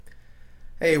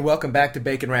Hey, welcome back to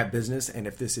Bacon Wrap Business, and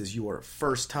if this is your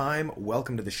first time,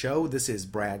 welcome to the show. This is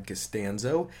Brad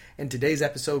Costanzo, and today's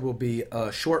episode will be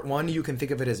a short one. You can think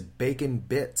of it as bacon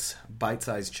bits,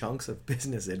 bite-sized chunks of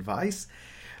business advice,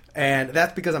 and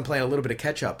that's because I'm playing a little bit of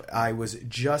catch-up. I was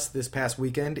just this past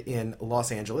weekend in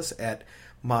Los Angeles at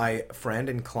my friend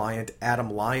and client Adam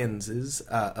Lyons'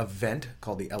 event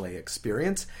called the LA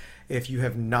Experience. If you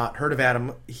have not heard of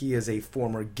Adam, he is a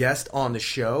former guest on the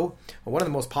show. One of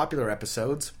the most popular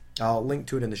episodes, I'll link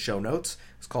to it in the show notes.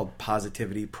 It's called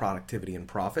Positivity, Productivity, and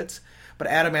Profits. But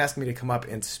Adam asked me to come up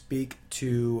and speak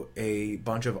to a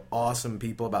bunch of awesome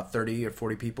people, about 30 or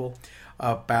 40 people,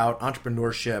 about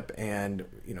entrepreneurship and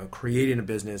creating a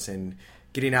business and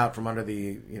getting out from under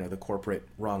the the corporate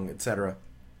rung, etc.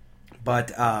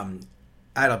 But I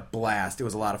had a blast. It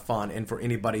was a lot of fun, and for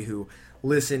anybody who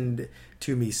listened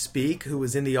to me speak, who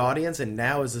was in the audience and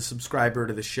now is a subscriber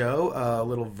to the show, a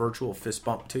little virtual fist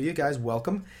bump to you guys.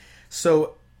 Welcome.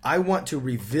 So I want to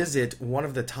revisit one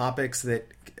of the topics that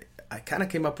I kind of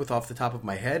came up with off the top of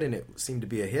my head, and it seemed to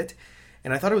be a hit.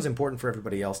 And I thought it was important for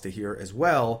everybody else to hear as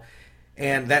well.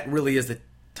 And that really is the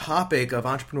topic of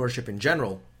entrepreneurship in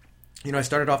general. I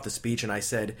started off the speech and I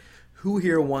said, who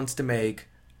here wants to make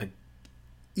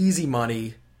easy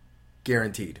money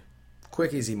guaranteed?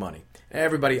 Quick, easy money.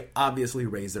 Everybody obviously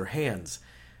raised their hands.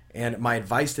 And my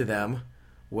advice to them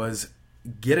was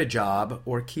get a job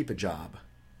or keep a job.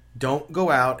 Don't go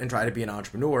out and try to be an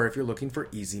entrepreneur if you're looking for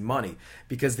easy money,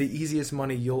 because the easiest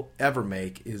money you'll ever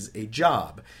make is a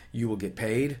job. You will get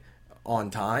paid on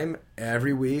time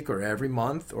every week or every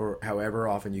month or however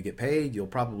often you get paid. You'll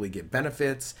probably get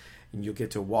benefits, and you'll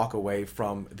get to walk away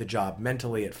from the job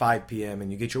mentally at 5 p.m.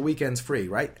 and you get your weekends free,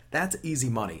 right? That's easy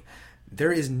money.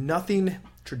 There is nothing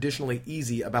traditionally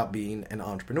easy about being an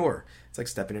entrepreneur. It's like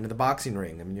stepping into the boxing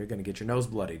ring. I mean, you're going to get your nose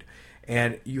bloodied.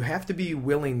 And you have to be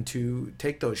willing to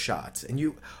take those shots. And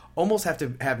you almost have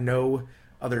to have no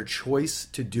other choice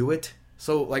to do it.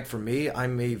 So, like for me,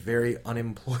 I'm a very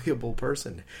unemployable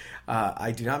person.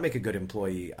 I do not make a good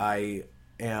employee. I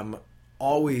am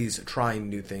always trying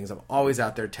new things. I'm always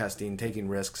out there testing, taking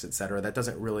risks, etc. That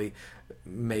doesn't really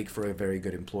make for a very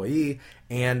good employee,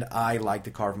 and I like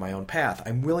to carve my own path.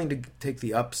 I'm willing to take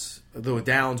the ups, the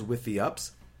downs with the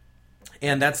ups,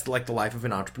 and that's like the life of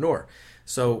an entrepreneur.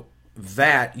 So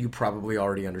that you probably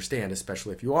already understand,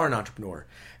 especially if you are an entrepreneur.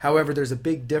 However, there's a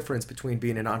big difference between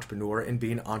being an entrepreneur and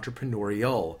being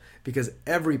entrepreneurial, because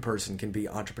every person can be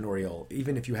entrepreneurial,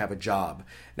 even if you have a job.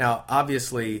 Now,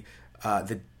 obviously,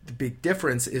 the big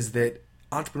difference is that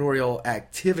entrepreneurial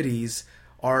activities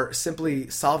are simply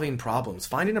solving problems,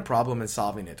 finding a problem and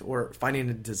solving it, or finding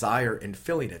a desire and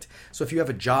filling it. So if you have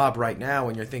a job right now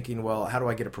and you're thinking, well, how do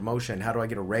I get a promotion? How do I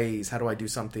get a raise? How do I do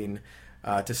something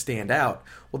to stand out?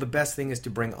 Well, the best thing is to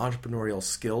bring entrepreneurial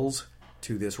skills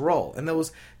to this role. And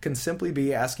those can simply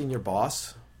be asking your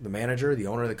boss, the manager, the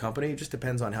owner of the company. It just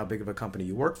depends on how big of a company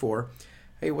you work for.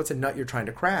 Hey, what's a nut you're trying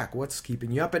to crack? What's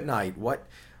keeping you up at night? What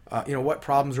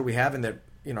problems are we having that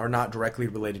are not directly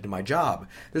related to my job?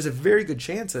 There's a very good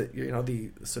chance that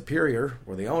the superior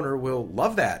or the owner will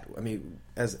love that. I mean,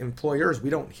 as employers, we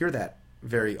don't hear that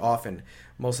very often.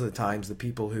 Most of the times, the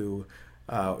people who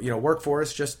work for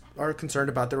us just are concerned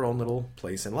about their own little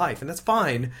place in life, and that's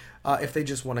fine if they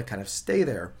just want to kind of stay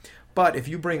there. But if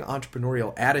you bring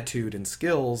entrepreneurial attitude and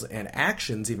skills and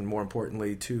actions, even more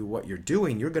importantly, to what you're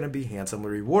doing, you're going to be handsomely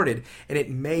rewarded, and it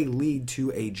may lead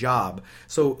to a job.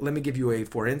 So let me give you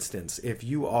for instance, if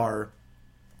you are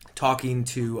talking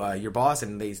to your boss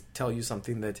and they tell you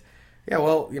something that,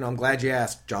 I'm glad you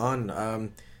asked, John.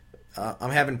 I'm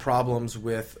having problems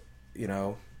with,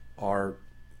 our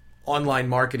online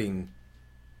marketing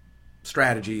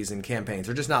strategies and campaigns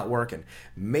are just not working.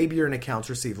 Maybe you're an accounts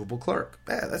receivable clerk.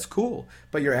 Yeah, that's cool.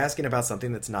 But you're asking about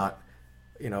something that's not,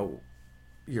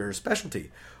 your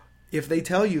specialty. If they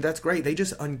tell you, that's great. They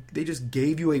just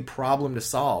gave you a problem to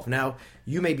solve. Now,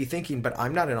 you may be thinking, but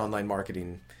I'm not an online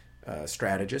marketing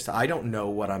strategist. I don't know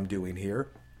what I'm doing here.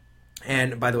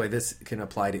 And by the way, this can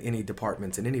apply to any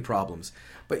departments and any problems.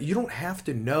 But you don't have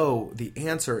to know the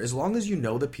answer as long as you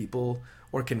know the people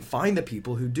or can find the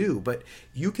people who do. But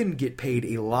you can get paid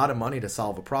a lot of money to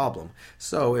solve a problem.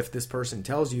 So if this person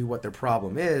tells you what their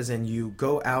problem is and you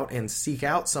go out and seek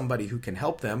out somebody who can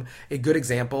help them, a good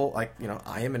example, I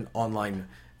am an online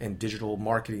and digital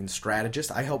marketing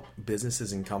strategist. I help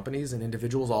businesses and companies and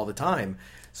individuals all the time.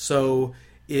 So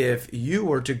if you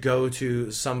were to go to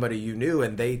somebody you knew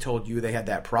and they told you they had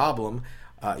that problem,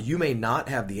 you may not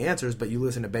have the answers, but you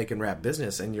listen to Bacon Wrap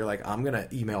Business and you're like, I'm going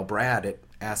to email Brad at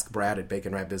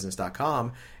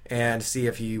askbrad@baconwrapbusiness.com and see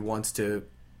if he wants an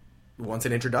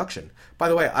introduction. By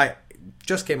the way,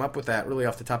 just came up with that really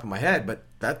off the top of my head, but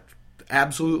that's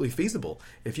absolutely feasible.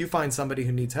 If you find somebody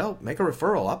who needs help, make a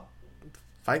referral.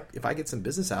 If I get some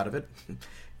business out of it,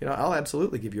 I'll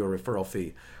absolutely give you a referral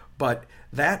fee. But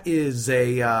that is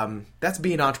that's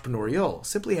being entrepreneurial.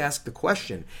 Simply ask the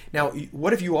question. Now,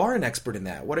 what if you are an expert in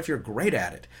that? What if you're great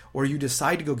at it, or you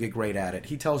decide to go get great at it?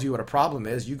 He tells you what a problem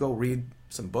is. You go read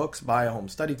some books, buy a home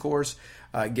study course,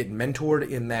 get mentored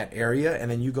in that area,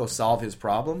 and then you go solve his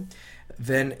problem.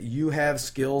 Then you have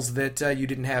skills that you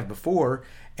didn't have before.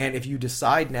 And if you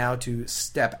decide now to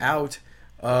step out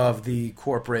of the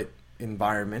corporate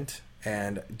environment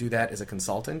and do that as a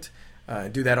consultant,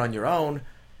 do that on your own,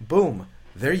 boom,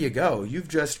 there you go. You've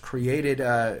just created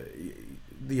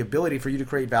the ability for you to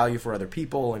create value for other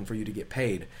people and for you to get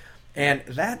paid. And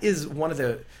that is one of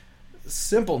the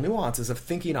simple nuances of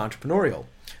thinking entrepreneurial.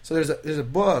 So there's a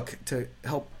book to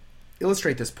help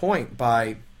illustrate this point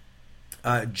by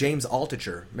James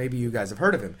Altucher. Maybe you guys have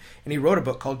heard of him. And he wrote a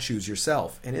book called Choose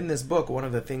Yourself. And in this book, one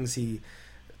of the things he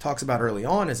talks about early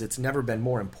on is it's never been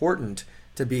more important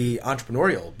to be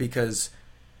entrepreneurial because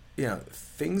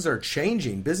things are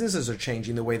changing. Businesses are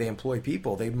changing the way they employ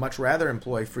people. They'd much rather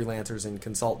employ freelancers and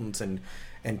consultants and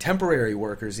temporary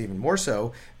workers, even more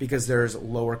so, because there's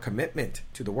lower commitment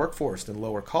to the workforce and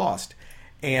lower cost.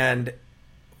 And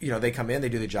they come in, they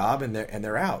do the job, and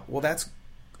they're out. Well, that's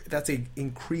a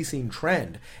increasing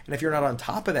trend. And if you're not on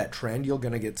top of that trend, you're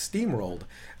going to get steamrolled.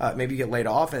 Maybe you get laid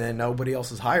off and then nobody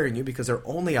else is hiring you because they're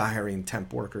only hiring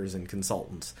temp workers and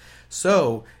consultants.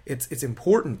 So it's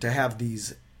important to have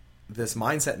this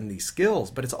mindset and these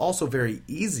skills, but it's also very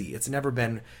easy. It's never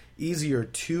been easier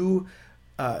to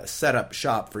set up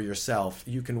shop for yourself.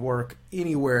 You can work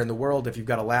anywhere in the world if you've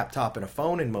got a laptop and a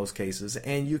phone in most cases,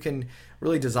 and you can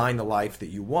really design the life that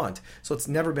you want. So it's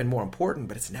never been more important,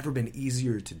 but it's never been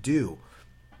easier to do.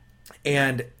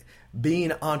 And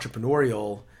being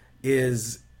entrepreneurial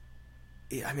is,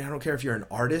 I don't care if you're an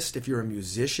artist, if you're a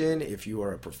musician, if you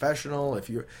are a professional, if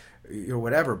you're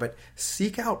whatever, but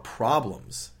seek out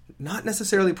problems. Not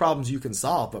necessarily problems you can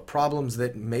solve, but problems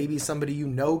that maybe somebody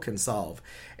can solve.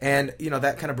 And,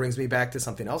 that kind of brings me back to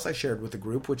something else I shared with the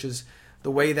group, which is the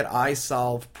way that I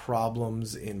solve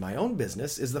problems in my own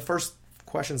business is the first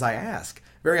questions I ask.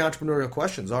 Very entrepreneurial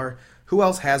questions are, who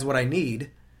else has what I need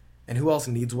and who else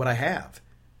needs what I have?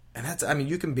 And that's,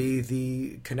 you can be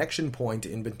the connection point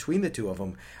in between the two of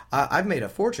them. I've made a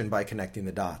fortune by connecting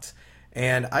the dots.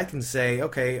 And I can say,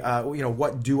 okay,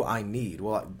 what do I need?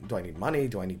 Well, do I need money?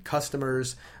 Do I need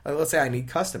customers? Let's say I need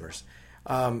customers.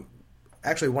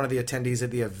 Actually, one of the attendees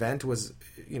at the event was,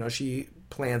 she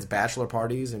plans bachelor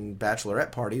parties and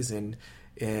bachelorette parties in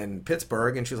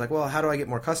Pittsburgh. And she was like, well, how do I get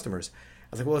more customers? I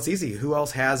was like, well, it's easy. Who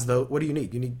else has what do you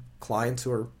need? You need clients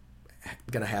who are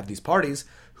going to have these parties.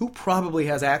 Who probably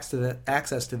has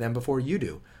access to them before you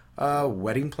do?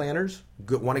 Wedding planners,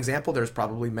 good one example. There's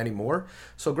probably many more.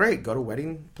 So great, go to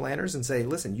wedding planners and say,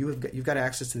 listen, you've got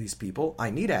access to these people.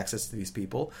 I need access to these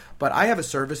people, but I have a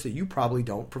service that you probably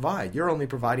don't provide. You're only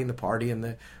providing the party and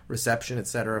the reception,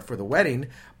 etc., for the wedding.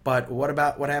 But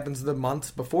what happens the months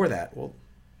before that? Well,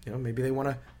 maybe they want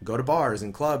to go to bars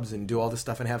and clubs and do all this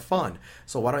stuff and have fun.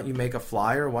 So why don't you make a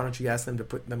flyer? Why don't you ask them to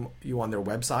put you on their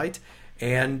website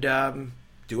and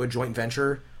do a joint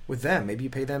venture with them? Maybe you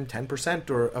pay them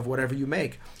 10% of whatever you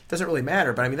make. It doesn't really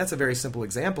matter, but that's a very simple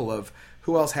example of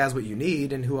who else has what you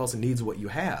need and who else needs what you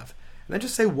have. And then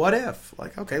just say, what if?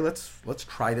 Like, okay, let's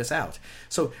try this out.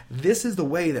 So this is the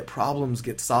way that problems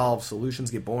get solved,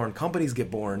 solutions get born, companies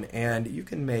get born, and you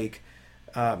can make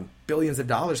billions of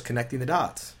dollars connecting the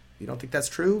dots. You don't think that's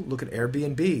true? Look at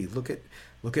Airbnb.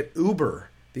 Look at Uber.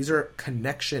 These are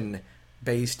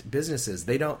connection-based businesses.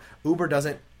 Uber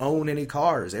doesn't own any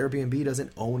cars. Airbnb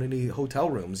doesn't own any hotel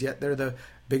rooms, yet they're the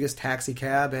biggest taxi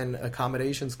cab and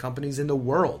accommodations companies in the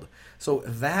world. So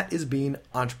that is being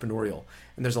entrepreneurial,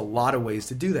 and there's a lot of ways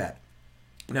to do that.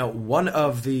 Now, one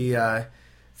of the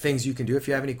things you can do if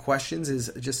you have any questions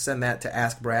is just send that to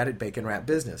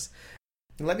askbrad@baconwrapbusiness.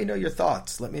 And let me know your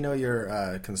thoughts. Let me know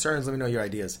your concerns. Let me know your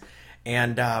ideas.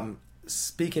 And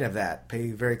speaking of that,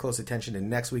 pay very close attention to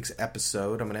next week's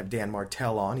episode. I'm going to have Dan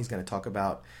Martell on. He's going to talk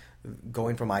about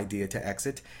going from idea to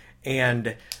exit.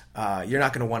 And you're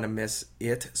not going to want to miss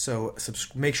it. So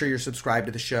make sure you're subscribed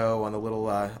to the show on the little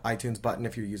iTunes button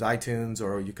if you use iTunes,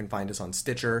 or you can find us on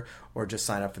Stitcher, or just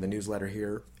sign up for the newsletter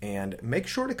here. And make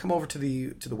sure to come over to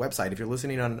the website. If you're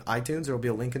listening on iTunes, there will be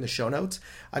a link in the show notes.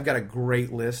 I've got a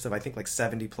great list of, I think, like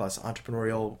 70 plus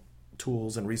entrepreneurial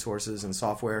tools and resources and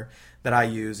software that I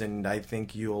use, and I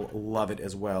think you'll love it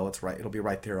as well. It'll be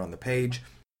right there on the page.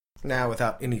 Now,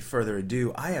 without any further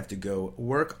ado, I have to go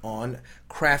work on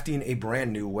crafting a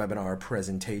brand new webinar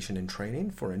presentation and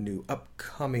training for a new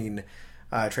upcoming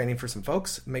training for some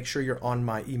folks. Make sure you're on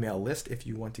my email list if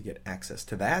you want to get access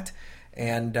to that.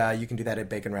 And you can do that at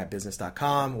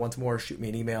baconwrapbusiness.com. Once more, shoot me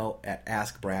an email at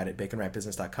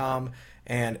askbrad@baconwrapbusiness.com.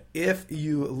 And if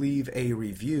you leave a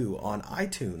review on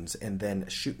iTunes and then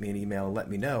shoot me an email and let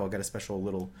me know, I've got a special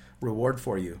little reward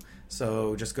for you.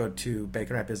 So just go to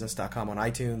baconwrapbusiness.com on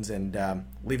iTunes and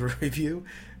leave a review.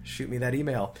 Shoot me that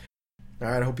email. All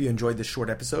right, I hope you enjoyed this short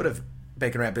episode of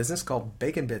Bacon Wrap Business called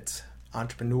Bacon Bits,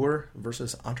 Entrepreneur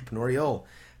versus Entrepreneurial.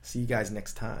 See you guys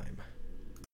next time.